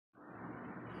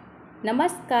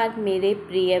नमस्कार मेरे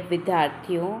प्रिय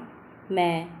विद्यार्थियों,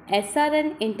 मैं SRN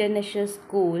international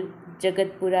school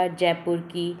Jagatpura Jaipur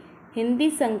की हिंदी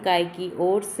संकाय की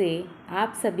ओर से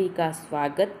आप सभी का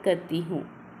स्वागत करती हूँ।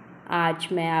 आज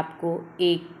मैं आपको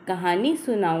एक कहानी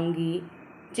सुनाऊंगी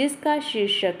जिसका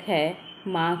शीर्षक है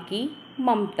माँ की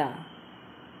ममता।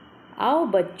 आओ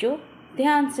बच्चों,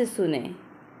 ध्यान से सुने।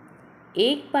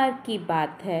 एक बार की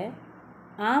बात है,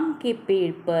 आम के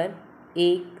पेड़ पर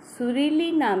एक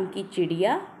सुरीली नाम की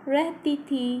चिड़िया रहती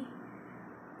थी।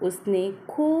 उसने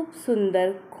खूब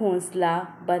सुंदर घोंसला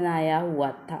बनाया हुआ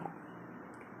था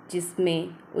जिसमें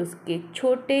उसके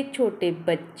छोटे छोटे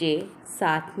बच्चे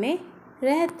साथ में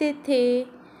रहते थे।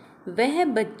 वह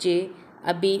बच्चे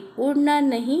अभी उड़ना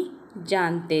नहीं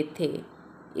जानते थे,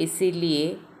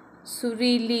 इसीलिए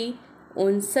सुरीली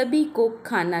उन सभी को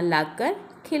खाना लाकर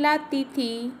खिलाती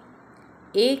थी।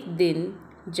 एक दिन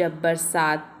जब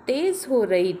बरसात तेज हो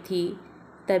रही थी,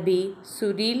 तभी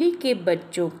सुरीली के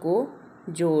बच्चों को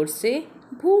जोर से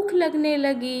भूख लगने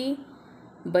लगी।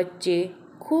 बच्चे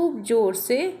खूब जोर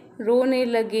से रोने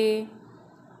लगे।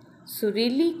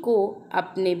 सुरीली को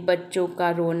अपने बच्चों का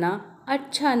रोना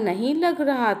अच्छा नहीं लग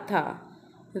रहा था।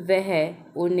 वह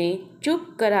उन्हें चुप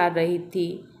करा रही थी,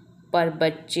 पर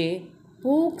बच्चे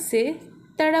भूख से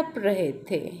तड़प रहे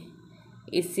थे,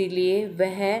 इसीलिए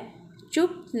वह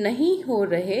चुप नहीं हो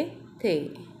रहे थे।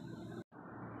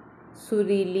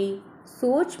 सुरीली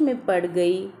सोच में पड़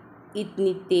गई,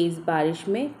 इतनी तेज बारिश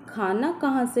में खाना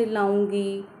कहाँ से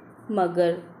लाऊंगी?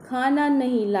 मगर खाना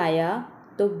नहीं लाया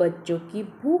तो बच्चों की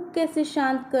भूख कैसे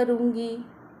शांत करूंगी?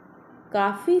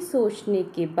 काफ़ी सोचने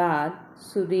के बाद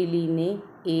सुरीली ने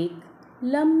एक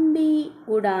लंबी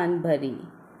उड़ान भरी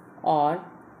और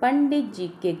पंडित जी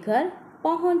के घर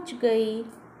पहुंच गई।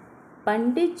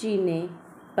 पंडित जी ने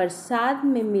प्रसाद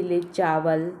में मिले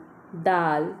चावल,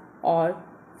 दाल और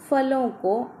फलों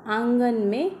को आंगन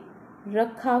में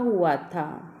रखा हुआ था।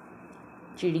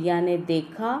 चिड़िया ने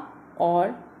देखा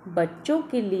और बच्चों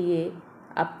के लिए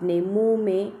अपने मुंह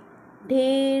में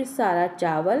ढेर सारा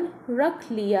चावल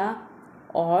रख लिया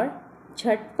और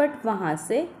झटपट वहाँ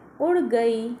से उड़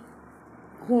गई।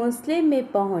 घोंसले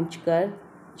में पहुंचकर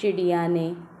चिड़िया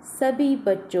ने सभी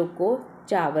बच्चों को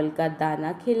चावल का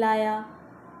दाना खिलाया।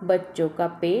 बच्चों का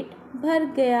पेट भर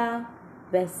गया।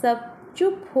 वह सब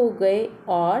चुप हो गए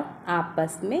और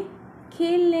आपस में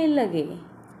खेलने लगे।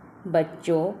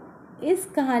 बच्चों, इस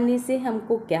कहानी से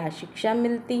हमको क्या शिक्षा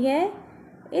मिलती है?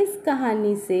 इस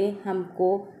कहानी से हमको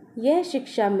यह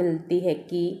शिक्षा मिलती है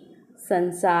कि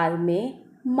संसार में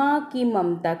माँ की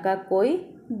ममता का कोई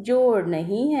जोड़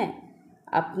नहीं है।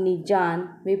 अपनी जान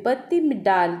विपत्ति में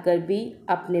डालकर भी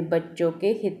अपने बच्चों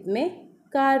के हित में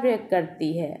कार्य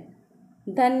करती है।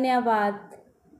 धन्यवाद।